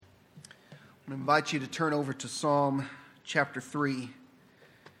I invite you to turn over to Psalm chapter 3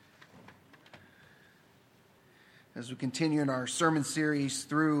 as we continue in our sermon series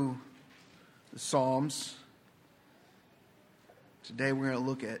through the Psalms. Today we're going to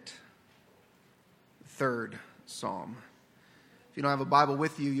look at the third Psalm. If you don't have a Bible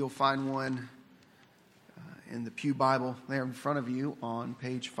with you, you'll find one in the Pew Bible there in front of you on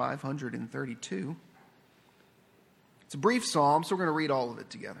page 532. It's a brief psalm, so we're going to read all of it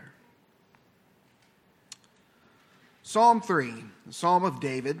together. Psalm 3, the Psalm of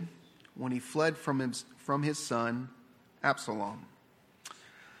David, when he fled from his son Absalom.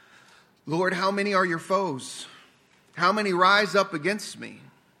 Lord, how many are your foes? How many rise up against me?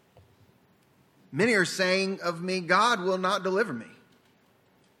 Many are saying of me, God will not deliver me.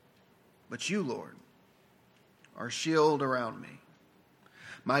 But you, Lord, are shield around me,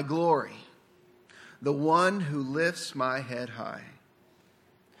 my glory, the one who lifts my head high.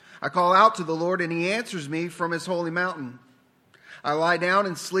 I call out to the Lord, and he answers me from his holy mountain. I lie down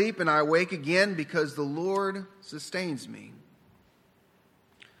and sleep, and I awake again because the Lord sustains me.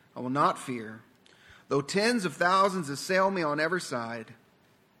 I will not fear, though tens of thousands assail me on every side.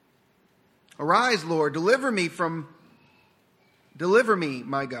 Arise, Lord, deliver me,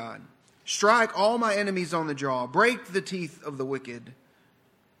 my God. Strike all my enemies on the jaw. Break the teeth of the wicked.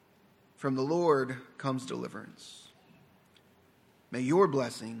 From the Lord comes deliverance. May your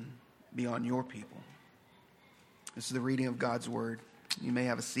blessing be on your people. This is the reading of God's word. You may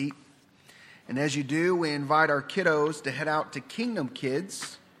have a seat. And as you do, we invite our kiddos to head out to Kingdom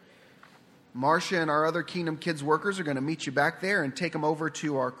Kids. Marcia and our other Kingdom Kids workers are going to meet you back there and take them over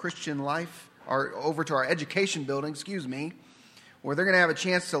to our Christian life, or over to our education building, where they're going to have a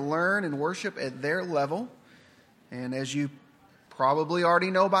chance to learn and worship at their level. And as you probably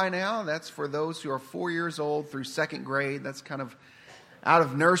already know by now, that's for those who are 4 years old through second grade. That's kind of out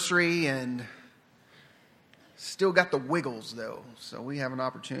of nursery and still got the wiggles, though. So we have an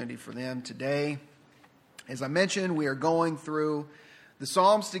opportunity for them today. As I mentioned, we are going through the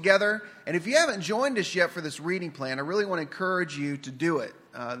Psalms together. And if you haven't joined us yet for this reading plan, I really want to encourage you to do it.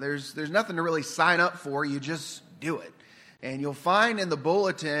 There's nothing to really sign up for. You just do it. And you'll find in the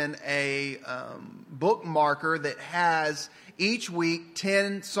bulletin a book marker that has each week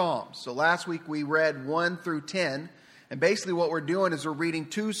 10 Psalms. So last week we read 1 through 10. And basically what we're doing is we're reading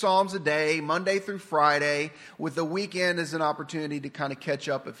 2 Psalms a day, Monday through Friday, with the weekend as an opportunity to kind of catch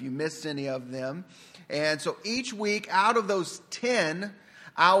up if you missed any of them. And so each week out of those 10,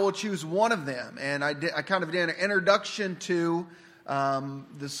 I will choose one of them. And I kind of did an introduction to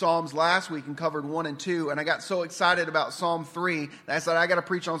the Psalms last week and covered 1 and 2. And I got so excited about Psalm 3 that I said, I got to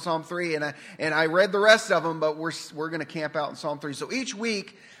preach on Psalm 3. And I read the rest of them, but we're going to camp out in Psalm 3. So each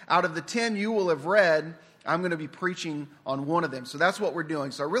week out of the 10 you will have read, I'm going to be preaching on one of them. So that's what we're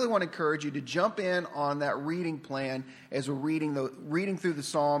doing. So I really want to encourage you to jump in on that reading plan as we're reading through the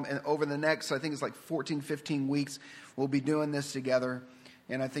Psalm. And over the next, I think it's like 14, 15 weeks, we'll be doing this together.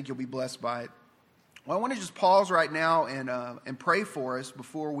 And I think you'll be blessed by it. Well, I want to just pause right now and pray for us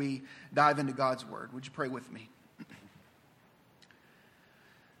before we dive into God's Word. Would you pray with me?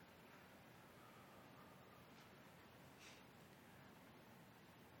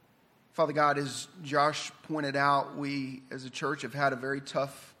 Father God, as Josh pointed out, we as a church have had a very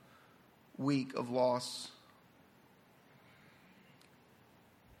tough week of loss.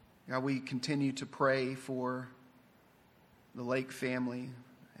 God, we continue to pray for the Lake family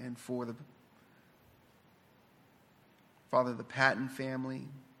and for the Patton family,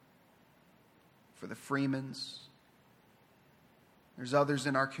 for the Freemans. There's others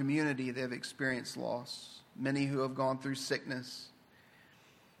in our community that have experienced loss, many who have gone through sickness.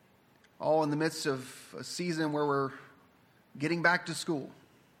 All in the midst of a season where we're getting back to school.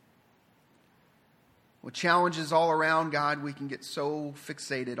 With challenges all around, God, we can get so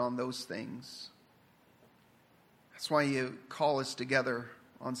fixated on those things. That's why you call us together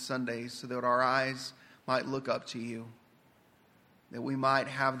on Sundays, so that our eyes might look up to you. That we might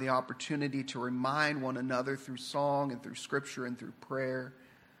have the opportunity to remind one another through song and through scripture and through prayer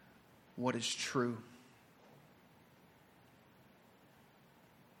what is true.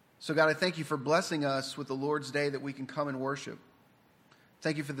 So God, I thank you for blessing us with the Lord's Day that we can come and worship.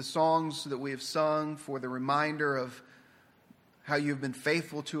 Thank you for the songs that we have sung, for the reminder of how you have been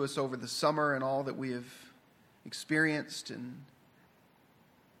faithful to us over the summer and all that we have experienced. And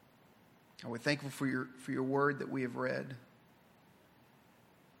we're thankful for your word that we have read.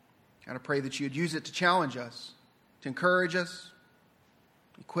 God, I pray that you would use it to challenge us, to encourage us,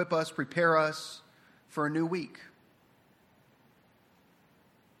 equip us, prepare us for a new week.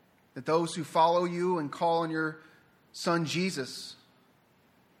 That those who follow you and call on your Son Jesus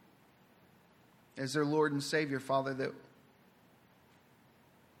as their Lord and Savior, Father, that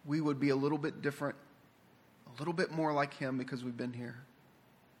we would be a little bit different, a little bit more like Him because we've been here.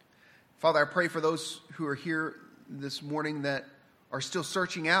 Father, I pray for those who are here this morning that are still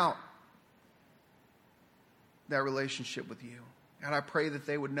searching out that relationship with you. God, I pray that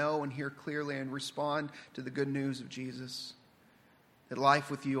they would know and hear clearly and respond to the good news of Jesus, that life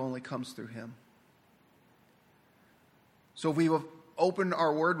with you only comes through Him. So if we have opened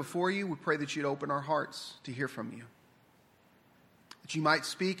our word before you, we pray that you'd open our hearts to hear from you. That you might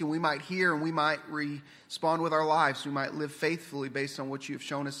speak and we might hear and we might respond with our lives. We might live faithfully based on what you have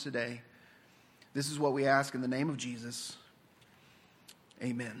shown us today. This is what we ask in the name of Jesus.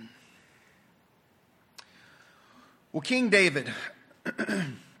 Amen. Well, King David,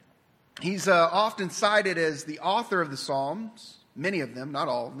 he's often cited as the author of the Psalms, many of them, not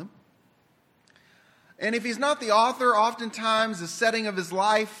all of them. And if he's not the author, oftentimes the setting of his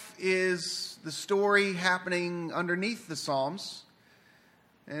life is the story happening underneath the Psalms.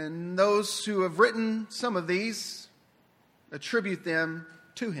 And those who have written some of these attribute them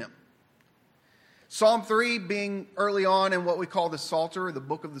to him. Psalm 3, being early on in what we call the Psalter, the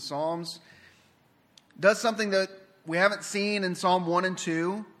book of the Psalms, does something that we haven't seen in Psalm 1 and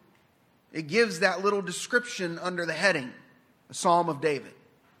 2. It gives that little description under the heading, a Psalm of David.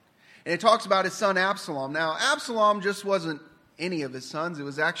 And it talks about his son Absalom. Now, Absalom just wasn't any of his sons. It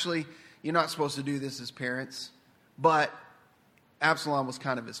was actually, you're not supposed to do this as parents, but Absalom was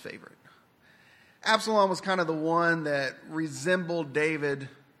kind of his favorite. Absalom was kind of the one that resembled David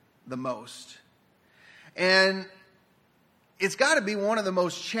the most. And it's got to be one of the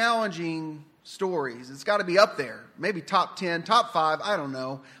most challenging stories. It's got to be up there. Maybe top 10, top 5, I don't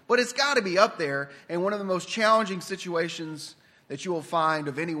know. But it's got to be up there in one of the most challenging situations that you will find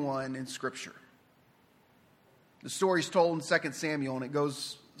of anyone in Scripture. The story's told in 2 Samuel, and it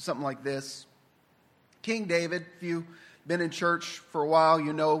goes something like this. King David, if you've been in church for a while,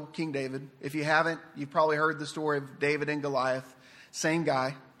 you know King David. If you haven't, you've probably heard the story of David and Goliath. Same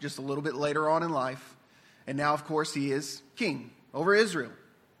guy, just a little bit later on in life. And now, of course, he is king over Israel.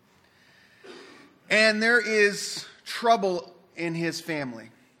 And there is trouble in his family.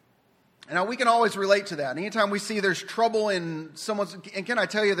 And now we can always relate to that. Anytime we see there's trouble in someone's... And can I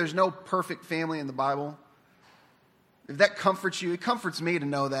tell you, there's no perfect family in the Bible. If that comforts you, it comforts me to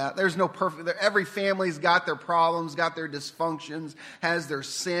know that. There's no perfect... Every family's got their problems, got their dysfunctions, has their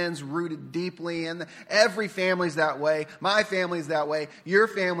sins rooted deeply in. Every family's that way. My family's that way. Your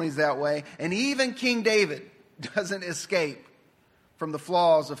family's that way. And even King David doesn't escape from the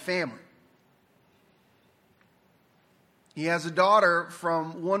flaws of family. He has a daughter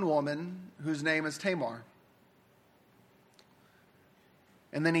from one woman whose name is Tamar.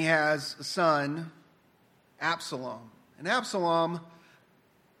 And then he has a son, Absalom. And Absalom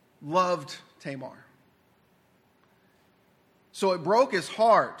loved Tamar. So it broke his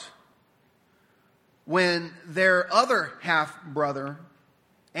heart when their other half-brother,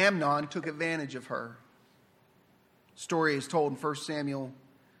 Amnon, took advantage of her. The story is told in 1 Samuel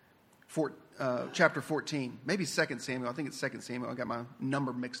chapter 14. Maybe 2 Samuel. I think it's 2 Samuel. I got my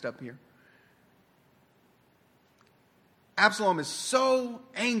number mixed up here. Absalom is so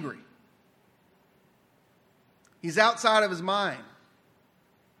angry. He's outside of his mind.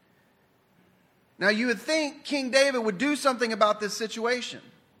 Now, you would think King David would do something about this situation.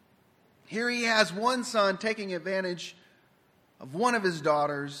 Here he has one son taking advantage of one of his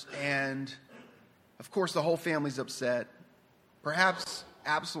daughters, and of course the whole family's upset. Perhaps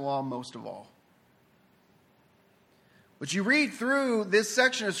Absalom most of all. But you read through this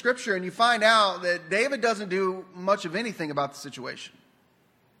section of Scripture and you find out that David doesn't do much of anything about the situation.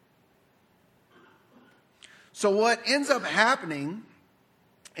 So what ends up happening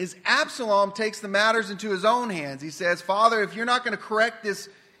is Absalom takes the matters into his own hands. He says, Father, if you're not going to correct this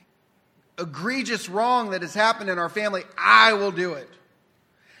egregious wrong that has happened in our family, I will do it.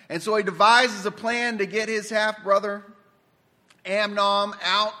 And so he devises a plan to get his half-brother Amnon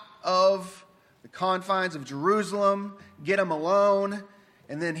out of the confines of Jerusalem, get him alone,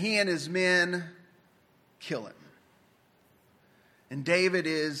 and then he and his men kill him. And David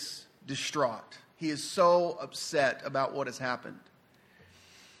is distraught. He is so upset about what has happened.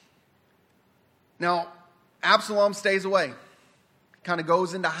 Now, Absalom stays away. Kind of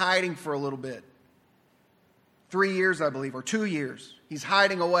goes into hiding for a little bit. 3 years, I believe, or 2 years. He's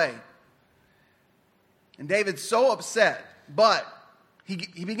hiding away. And David's so upset, but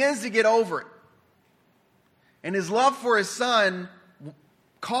he begins to get over it. And his love for his son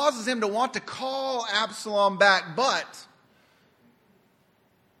causes him to want to call Absalom back, but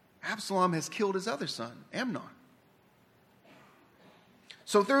Absalom has killed his other son, Amnon.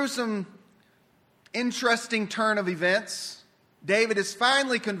 So through some interesting turn of events, David is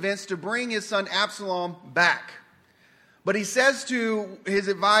finally convinced to bring his son Absalom back. But he says to his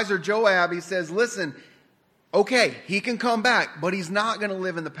advisor Joab, he says, listen, okay, he can come back, but he's not going to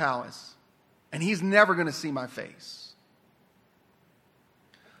live in the palace. And he's never going to see my face.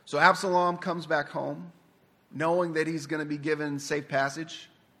 So Absalom comes back home, knowing that he's going to be given safe passage.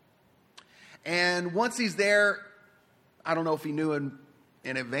 And once he's there, I don't know if he knew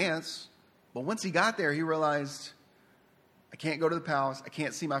in advance, but once he got there, he realized, I can't go to the palace. I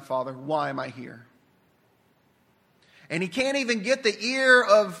can't see my father. Why am I here? And he can't even get the ear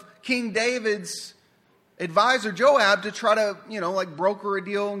of King David's advisor Joab to try to, broker a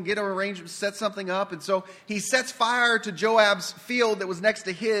deal and get an arrangement, set something up. And so he sets fire to Joab's field that was next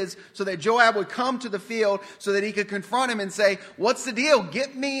to his so that Joab would come to the field so that he could confront him and say, what's the deal?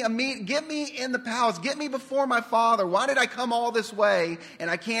 Get me in the palace. Get me before my father. Why did I come all this way and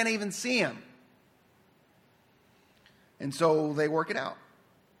I can't even see him? And so they work it out.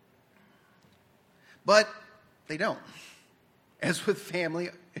 But they don't. As with family,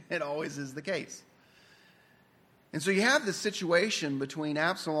 it always is the case. And so you have this situation between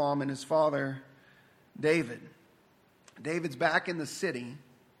Absalom and his father, David. David's back in the city.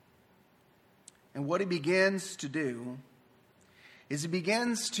 And what he begins to do is he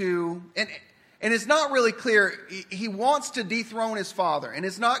begins to, and it's not really clear, he wants to dethrone his father. And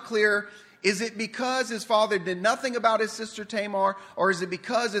it's not clear, is it because his father did nothing about his sister Tamar? Or is it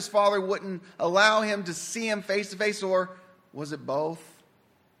because his father wouldn't allow him to see him face to face? Or was it both?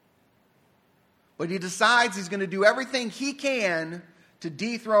 But he decides he's going to do everything he can to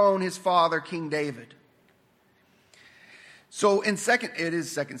dethrone his father, King David. So in 2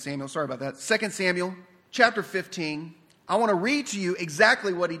 Samuel, sorry about that. 2 Samuel chapter 15, I want to read to you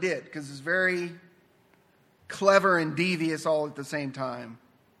exactly what he did because it's very clever and devious all at the same time.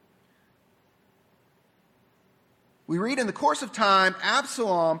 We read, in the course of time,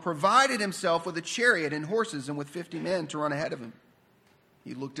 Absalom provided himself with a chariot and horses and with 50 men to run ahead of him.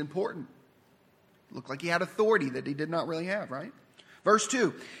 He looked important. Looked like he had authority that he did not really have, right? Verse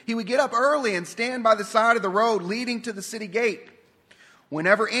 2, he would get up early and stand by the side of the road leading to the city gate.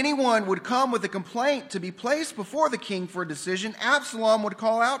 Whenever anyone would come with a complaint to be placed before the king for a decision, Absalom would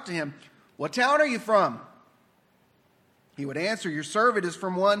call out to him, "What town are you from?" He would answer, "Your servant is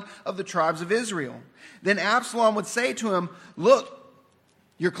from one of the tribes of Israel." Then Absalom would say to him, "Look,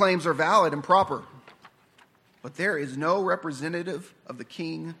 your claims are valid and proper, but there is no representative of the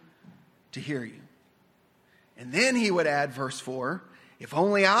king to hear you." And then he would add, verse 4, "If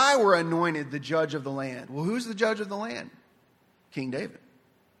only I were anointed the judge of the land." Well, who's the judge of the land? King David.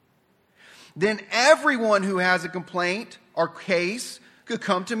 "Then everyone who has a complaint or case could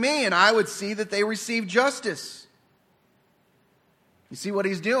come to me, and I would see that they receive justice." You see what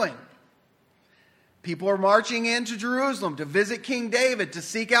he's doing? People are marching into Jerusalem to visit King David, to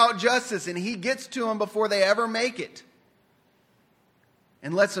seek out justice, and he gets to them before they ever make it.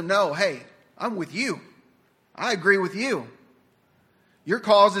 And lets them know, hey, I'm with you. I agree with you. Your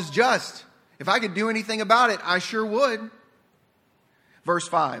cause is just. If I could do anything about it, I sure would. Verse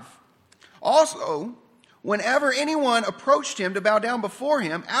 5. Also, whenever anyone approached him to bow down before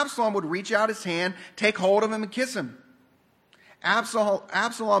him, Absalom would reach out his hand, take hold of him, and kiss him.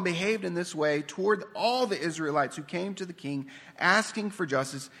 Absalom behaved in this way toward all the Israelites who came to the king asking for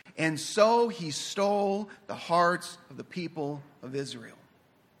justice, and so he stole the hearts of the people of Israel.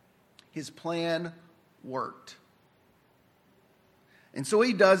 His plan worked. And so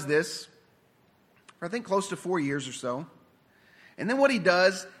he does this for I think close to 4 years or so. And then what he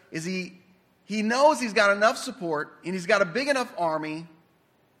does is he knows he's got enough support and he's got a big enough army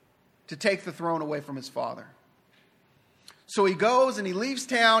to take the throne away from his father. So he goes and he leaves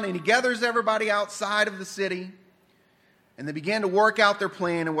town and he gathers everybody outside of the city, and they begin to work out their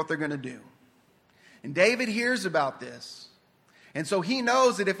plan and what they're going to do. And David hears about this. And so he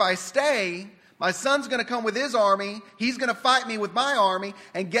knows that if I stay, my son's going to come with his army. He's going to fight me with my army.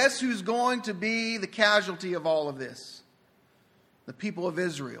 And guess who's going to be the casualty of all of this? The people of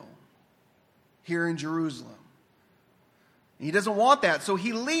Israel here in Jerusalem. And he doesn't want that. So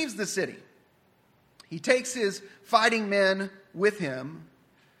he leaves the city. He takes his fighting men with him.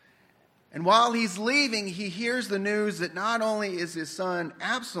 And while he's leaving, he hears the news that not only is his son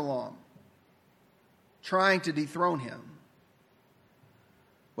Absalom trying to dethrone him,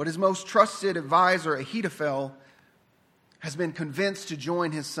 but his most trusted advisor, Ahithophel, has been convinced to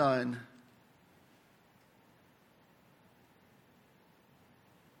join his son.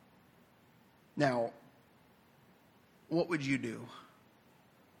 Now, what would you do?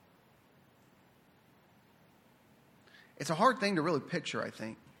 It's a hard thing to really picture, I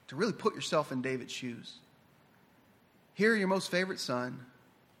think, to really put yourself in David's shoes. Here, your most favorite son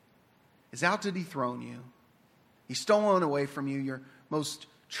is out to dethrone you. He's stolen away from you, your most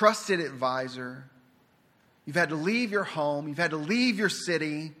trusted advisor. You've had to leave your home. You've had to leave your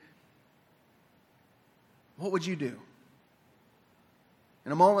city. What would you do?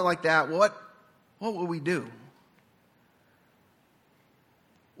 In a moment like that, what would we do?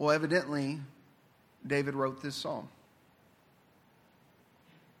 Well, evidently, David wrote this psalm.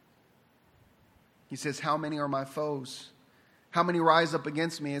 He says, how many are my foes? How many rise up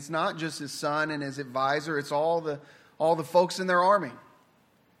against me? It's not just his son and his advisor. It's all the folks in their army.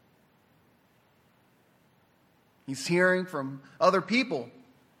 He's hearing from other people.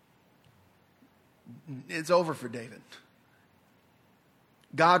 It's over for David.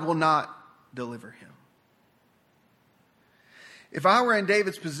 God will not deliver him. If I were in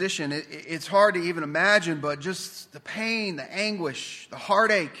David's position, it's hard to even imagine, but just the pain, the anguish, the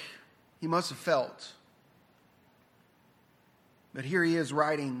heartache he must have felt. But here he is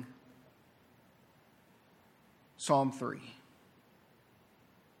writing Psalm 3.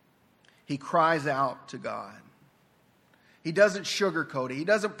 He cries out to God. He doesn't sugarcoat it. He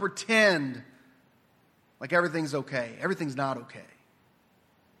doesn't pretend like everything's okay. Everything's not okay.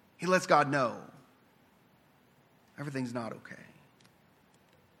 He lets God know everything's not okay.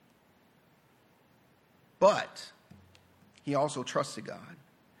 But he also trusted God.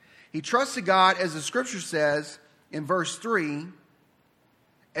 He trusted God, as the scripture says in verse 3,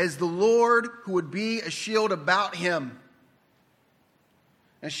 as the Lord who would be a shield about him.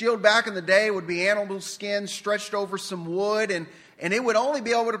 A shield back in the day would be animal skin stretched over some wood, and it would only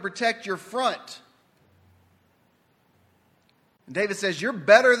be able to protect your front. And David says, you're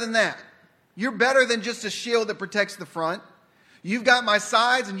better than that. You're better than just a shield that protects the front. You've got my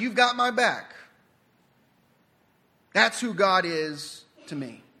sides and you've got my back. That's who God is to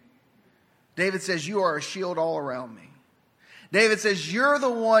me. David says, you are a shield all around me. David says, you're the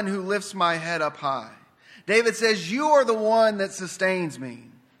one who lifts my head up high. David says, you are the one that sustains me.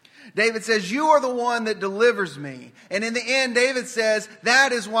 David says, you are the one that delivers me. And in the end, David says,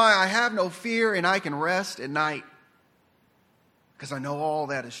 that is why I have no fear and I can rest at night. Because I know all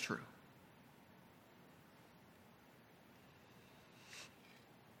that is true.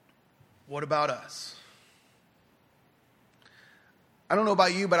 What about us? I don't know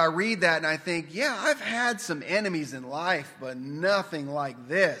about you, but I read that and I think, yeah, I've had some enemies in life, but nothing like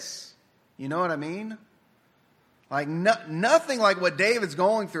this. You know what I mean? Like nothing like what David's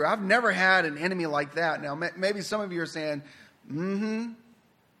going through. I've never had an enemy like that. Now, maybe some of you are saying, you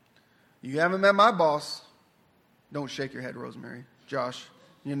haven't met my boss. Don't shake your head, Rosemary. Josh,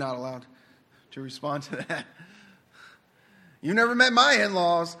 you're not allowed to respond to that. You never met my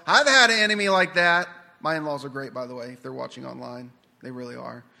in-laws. I've had an enemy like that. My in-laws are great, by the way, if they're watching online. They really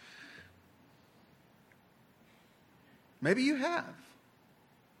are. Maybe you have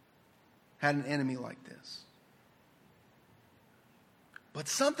had an enemy like this. But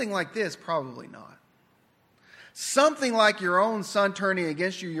something like this, probably not. Something like your own son turning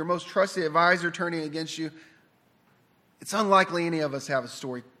against you, your most trusted advisor turning against you. It's unlikely any of us have a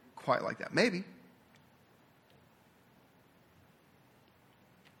story quite like that. Maybe.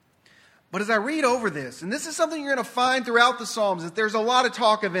 But as I read over this, and this is something you're going to find throughout the Psalms, that there's a lot of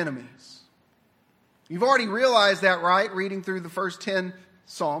talk of enemies. You've already realized that, right? Reading through the first 10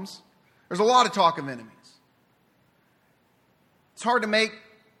 Psalms. There's a lot of talk of enemies. It's hard to make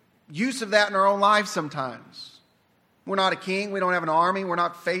use of that in our own lives sometimes. We're not a king. We don't have an army. We're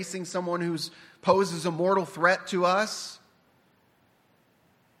not facing someone who poses a mortal threat to us.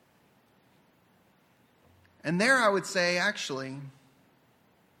 And there I would say, actually,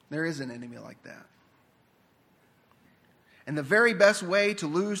 there is an enemy like that. And the very best way to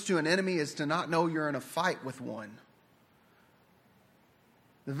lose to an enemy is to not know you're in a fight with one.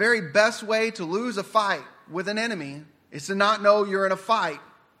 The very best way to lose a fight with an enemy is to not know you're in a fight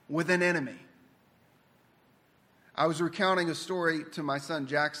with an enemy. I was recounting a story to my son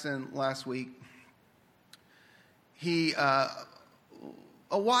Jackson last week. He, a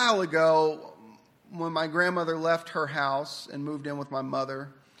while ago, when my grandmother left her house and moved in with my mother,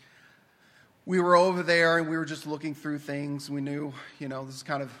 we were over there and we were just looking through things. We knew, this was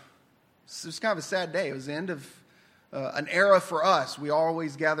kind of a sad day. It was the end of an era for us. We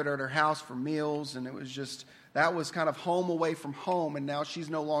always gathered at her house for meals, and it was just, that was kind of home away from home, and now she's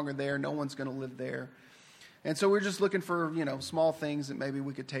no longer there. No one's going to live there. And so we're just looking for, small things that maybe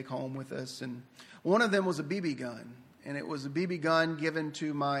we could take home with us. And one of them was a BB gun. And it was a BB gun given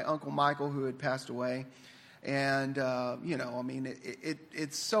to my Uncle Michael, who had passed away. And,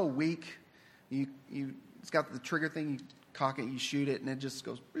 it's so weak. It's got the trigger thing. You cock it, you shoot it, and it just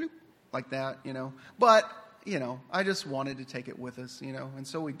goes bloop, like that, But, I just wanted to take it with us, and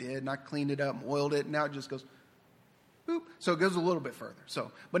so we did, and I cleaned it up and oiled it, and now it just goes boop. So it goes a little bit further,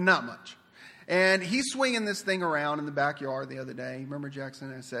 but not much. And he's swinging this thing around in the backyard the other day. Remember,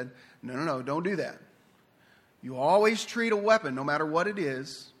 Jackson? I said, no, don't do that. You always treat a weapon, no matter what it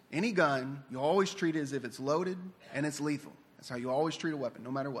is, any gun, you always treat it as if it's loaded and it's lethal. That's how you always treat a weapon,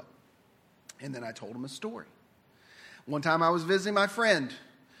 no matter what. And then I told him a story. One time I was visiting my friend.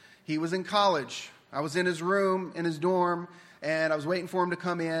 He was in college. I was in his room, in his dorm, and I was waiting for him to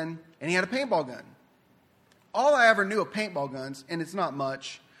come in, and he had a paintball gun. All I ever knew of paintball guns, and it's not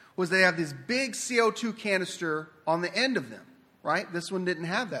much, was they have this big CO2 canister on the end of them, right? This one didn't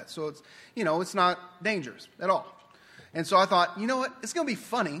have that, so it's not dangerous at all. And so I thought, you know what? It's going to be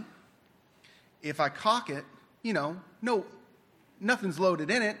funny if I cock it, nothing's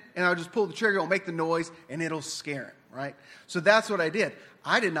loaded in it, and I'll just pull the trigger, it'll make the noise, and it'll scare him, right? So that's what I did.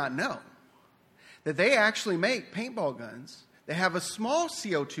 I did not know that they actually make paintball guns that have a small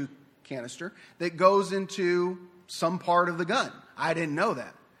CO2 canister that goes into some part of the gun. I didn't know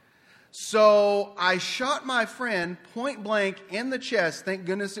that. So I shot my friend point blank in the chest, thank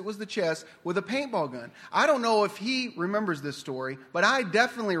goodness it was the chest, with a paintball gun. I don't know if he remembers this story, but I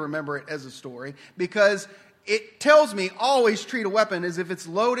definitely remember it as a story because it tells me always treat a weapon as if it's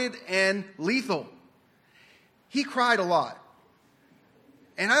loaded and lethal. He cried a lot.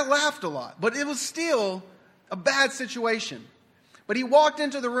 And I laughed a lot, but it was still a bad situation. But he walked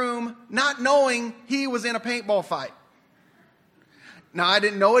into the room not knowing he was in a paintball fight. Now, I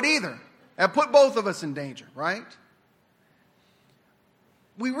didn't know it either. That put both of us in danger, right?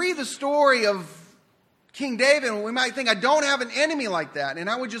 We read the story of King David, and we might think, I don't have an enemy like that. And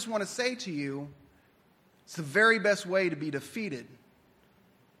I would just want to say to you, it's the very best way to be defeated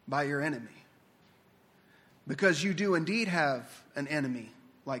by your enemy. Because you do indeed have an enemy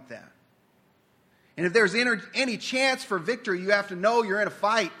like that. And if there's any chance for victory, you have to know you're in a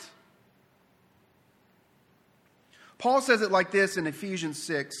fight. Paul says it like this in Ephesians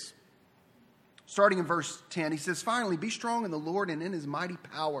 6, starting in verse 10. He says, finally, be strong in the Lord and in his mighty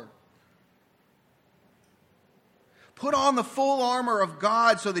power. Put on the full armor of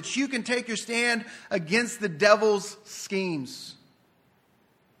God so that you can take your stand against the devil's schemes.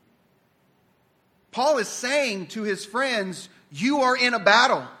 Paul is saying to his friends, you are in a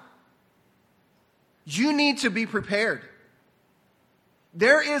battle. You need to be prepared.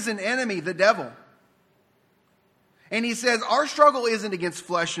 There is an enemy, the devil. And he says, our struggle isn't against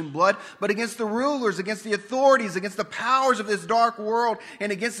flesh and blood, but against the rulers, against the authorities, against the powers of this dark world,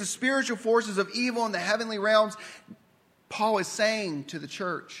 and against the spiritual forces of evil in the heavenly realms. Paul is saying to the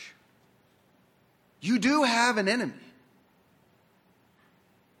church, you do have an enemy.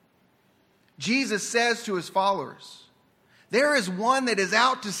 Jesus says to his followers, there is one that is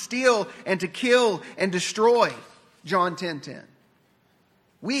out to steal and to kill and destroy. John 10:10.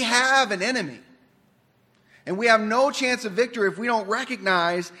 We have an enemy. And we have no chance of victory if we don't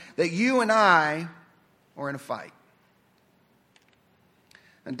recognize that you and I are in a fight.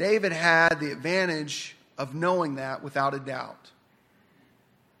 And David had the advantage of knowing that without a doubt.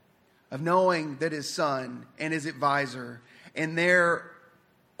 Of knowing that his son and his advisor and their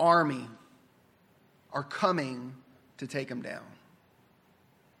army are coming to take him down.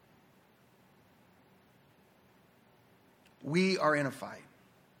 We are in a fight.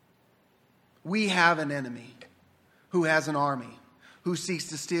 We have an enemy who has an army, who seeks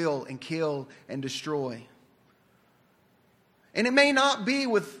to steal and kill and destroy. And it may not be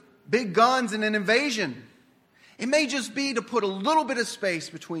with big guns and an invasion. It may just be to put a little bit of space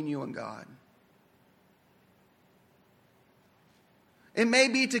between you and God. It may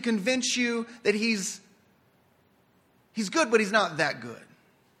be to convince you that he's good, but he's not that good.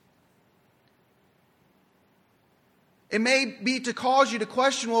 It may be to cause you to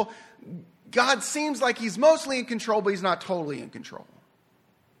question, well, God seems like he's mostly in control, but he's not totally in control.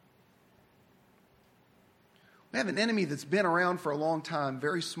 We have an enemy that's been around for a long time,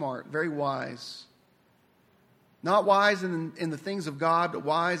 very smart, very wise. Not wise in the things of God, but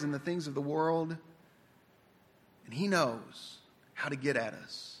wise in the things of the world. And he knows how to get at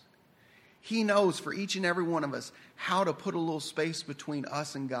us. He knows for each and every one of us how to put a little space between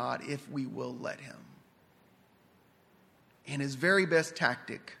us and God if we will let him. And his very best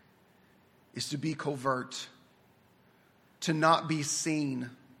tactic is to be covert, to not be seen.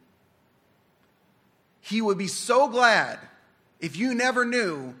 He would be so glad if you never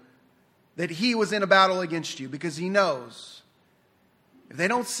knew that he was in a battle against you, because he knows if they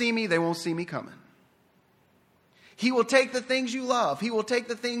don't see me, they won't see me coming. He will take the things you love. He will take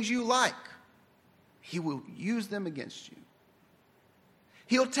the things you like. He will use them against you.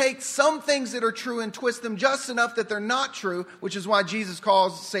 He'll take some things that are true and twist them just enough that they're not true, which is why Jesus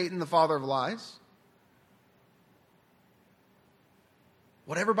calls Satan the father of lies.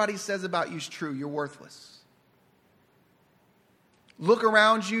 What everybody says about you is true. You're worthless. Look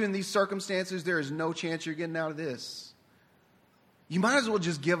around you in these circumstances. There is no chance you're getting out of this. You might as well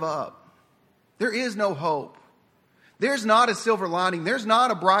just give up. There is no hope. There's not a silver lining. There's not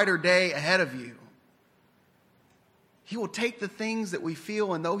a brighter day ahead of you. He will take the things that we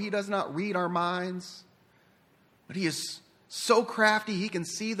feel, and though he does not read our minds, but he is so crafty, he can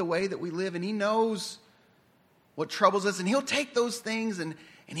see the way that we live, and he knows what troubles us, and he'll take those things and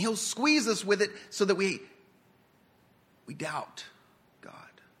he'll squeeze us with it so that we doubt God.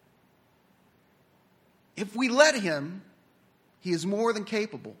 If we let him, he is more than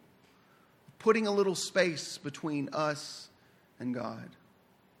capable of putting a little space between us and God.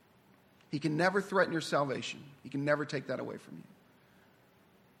 He can never threaten your salvation. He can never take that away from you.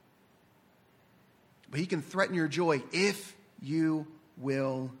 But he can threaten your joy if you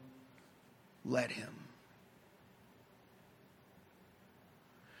will let him.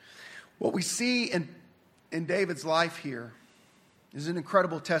 What we see in David's life here is an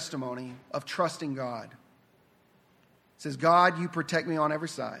incredible testimony of trusting God. It says, God, you protect me on every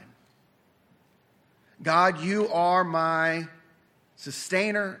side. God, you are my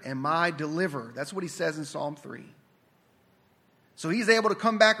sustainer and my deliverer. That's what he says in Psalm 3. So he's able to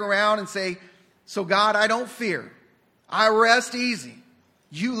come back around and say, so God, I don't fear. I rest easy.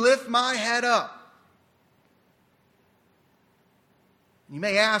 You lift my head up. You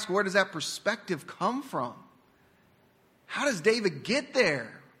may ask, where does that perspective come from? How does David get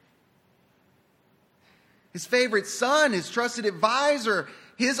there? His favorite son, his trusted advisor,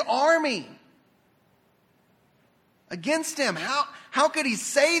 his army against him. How could he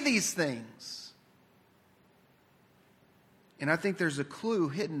say these things? And I think there's a clue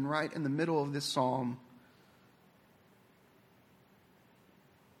hidden right in the middle of this psalm.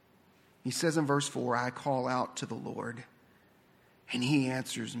 He says in verse 4, I call out to the Lord, and he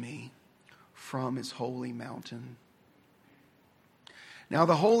answers me from his holy mountain. Now,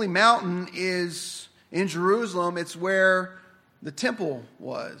 the holy mountain is in Jerusalem. It's where the temple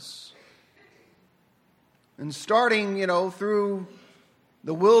was. And starting, through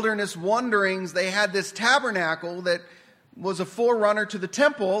the wilderness wanderings, they had this tabernacle that was a forerunner to the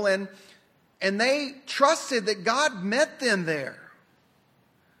temple, and they trusted that God met them there.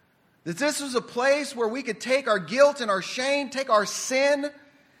 That this was a place where we could take our guilt and our shame, take our sin,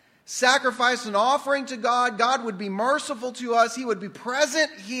 sacrifice an offering to God. God would be merciful to us. He would be present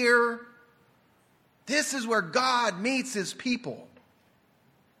here. This is where God meets his people.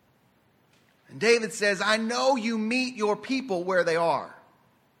 And David says, I know you meet your people where they are.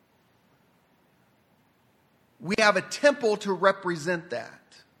 We have a temple to represent that.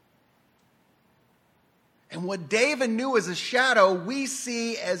 And what David knew as a shadow, we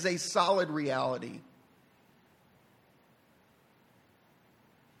see as a solid reality.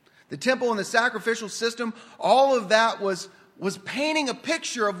 The temple and the sacrificial system, all of that was painting a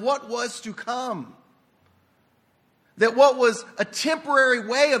picture of what was to come. That what was a temporary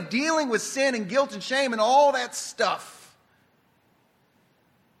way of dealing with sin and guilt and shame and all that stuff,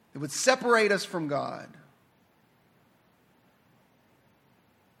 it would separate us from God.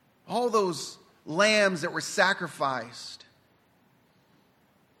 All those lambs that were sacrificed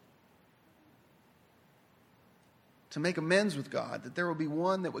to make amends with God, that there would be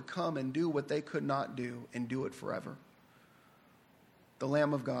one that would come and do what they could not do and do it forever. The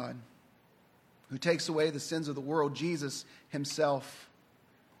Lamb of God, who takes away the sins of the world, Jesus himself.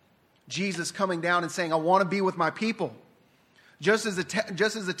 Jesus coming down and saying, I want to be with my people. Just as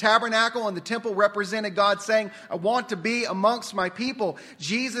the tabernacle and the temple represented God saying, I want to be amongst my people.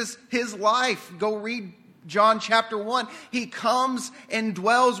 Jesus, his life, go read John chapter 1. He comes and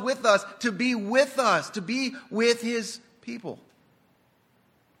dwells with us, to be with his people.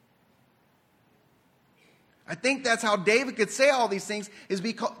 I think that's how David could say all these things, is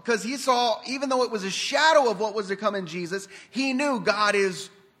because he saw, even though it was a shadow of what was to come in Jesus, he knew God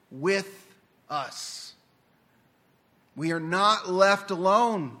is with us. We are not left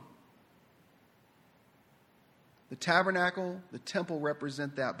alone. The tabernacle, the temple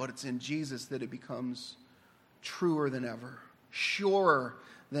represent that, but it's in Jesus that it becomes truer than ever, surer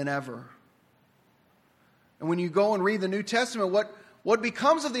than ever. And when you go and read the New Testament, what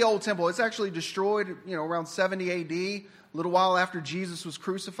becomes of the old temple? It's actually destroyed, around 70 AD, a little while after Jesus was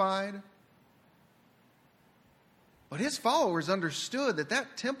crucified. But his followers understood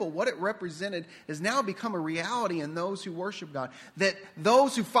that temple, what it represented, has now become a reality in those who worship God. That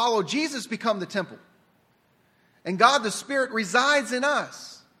those who follow Jesus become the temple. And God the Spirit resides in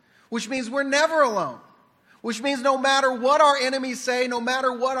us, which means we're never alone. Which means no matter what our enemies say, no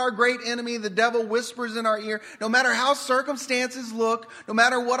matter what our great enemy, the devil, whispers in our ear, no matter how circumstances look, no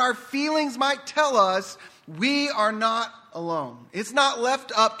matter what our feelings might tell us, we are not alone. It's not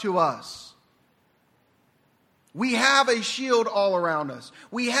left up to us. We have a shield all around us.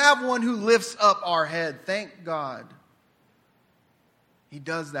 We have one who lifts up our head. Thank God. He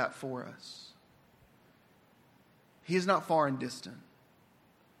does that for us. He is not far and distant.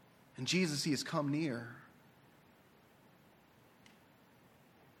 And Jesus, He has come near.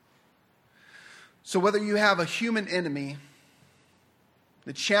 So whether you have a human enemy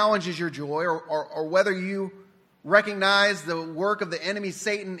that challenges your joy, or whether you recognize the work of the enemy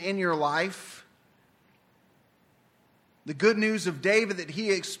Satan in your life, the good news of David that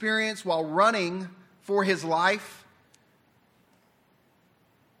he experienced while running for his life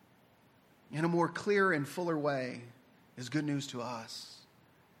in a more clear and fuller way is good news to us.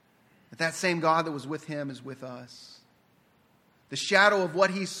 That same God that was with him is with us. The shadow of what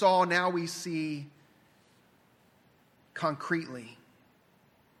he saw, now we see concretely.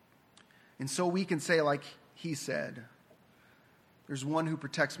 And so we can say, like he said, there's one who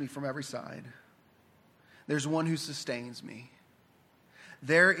protects me from every side. There's one who sustains me.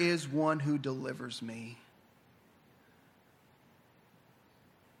 There is one who delivers me.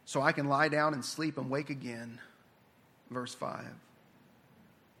 So I can lie down and sleep and wake again. Verse 5.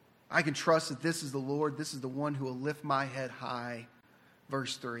 I can trust that this is the Lord. This is the one who will lift my head high.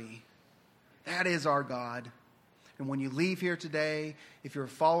 Verse 3. That is our God. And when you leave here today, if you're a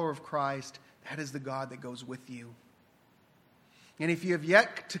follower of Christ, that is the God that goes with you. And if you have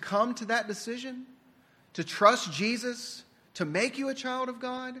yet to come to that decision, to trust Jesus, to make you a child of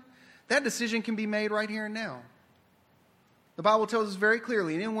God, that decision can be made right here and now. The Bible tells us very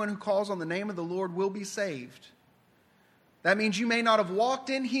clearly, anyone who calls on the name of the Lord will be saved. That means you may not have walked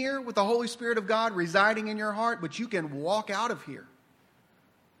in here with the Holy Spirit of God residing in your heart, but you can walk out of here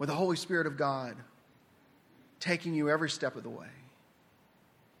with the Holy Spirit of God taking you every step of the way.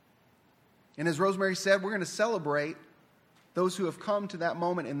 And as Rosemary said, we're going to celebrate those who have come to that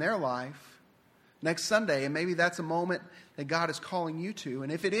moment in their life next Sunday. And maybe that's a moment that God is calling you to.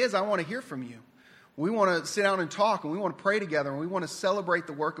 And if it is, I want to hear from you. We want to sit down and talk, and we want to pray together, and we want to celebrate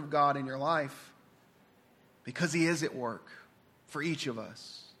the work of God in your life because He is at work for each of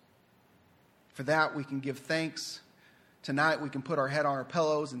us. For that, we can give thanks. Tonight, we can put our head on our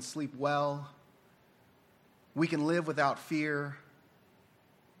pillows and sleep well. We can live without fear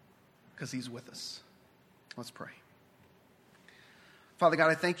because He's with us. Let's pray. Father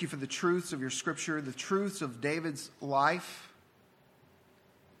God, I thank You for the truths of Your Scripture, the truths of David's life,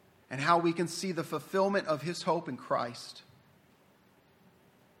 and how we can see the fulfillment of his hope in Christ.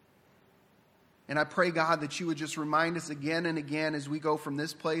 And I pray, God, that You would just remind us again and again as we go from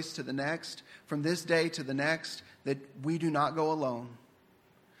this place to the next, from this day to the next, that we do not go alone.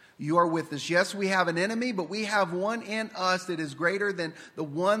 You are with us. Yes, we have an enemy, but we have one in us that is greater than the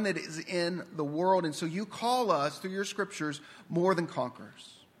one that is in the world. And so You call us, through Your Scriptures, more than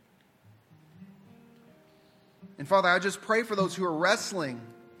conquerors. And Father, I just pray for those who are wrestling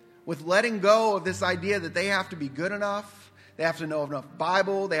with letting go of this idea that they have to be good enough, they have to know enough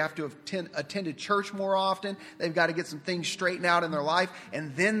Bible, they have to have attended church more often, they've got to get some things straightened out in their life,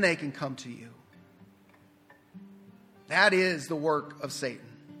 and then they can come to You. That is the work of Satan.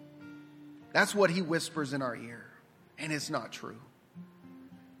 That's what he whispers in our ear, and it's not true.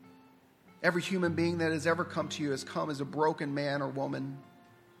 Every human being that has ever come to You has come as a broken man or woman,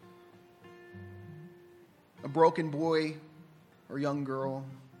 a broken boy or young girl.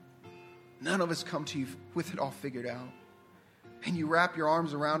 None of us come to You with it all figured out. And You wrap Your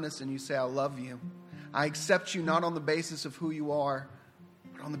arms around us and You say, I love You. I accept You not on the basis of who You are,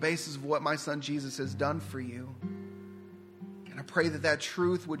 but on the basis of what my Son Jesus has done for You. And I pray that that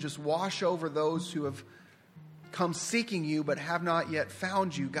truth would just wash over those who have come seeking You but have not yet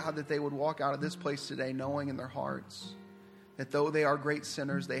found You. God, that they would walk out of this place today knowing in their hearts that though they are great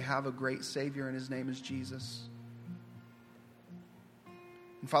sinners, they have a great Savior, and His name is Jesus.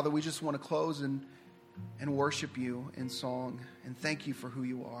 And Father, we just want to close and worship You in song and thank You for who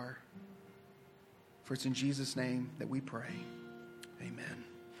You are. For it's in Jesus' name that we pray. Amen.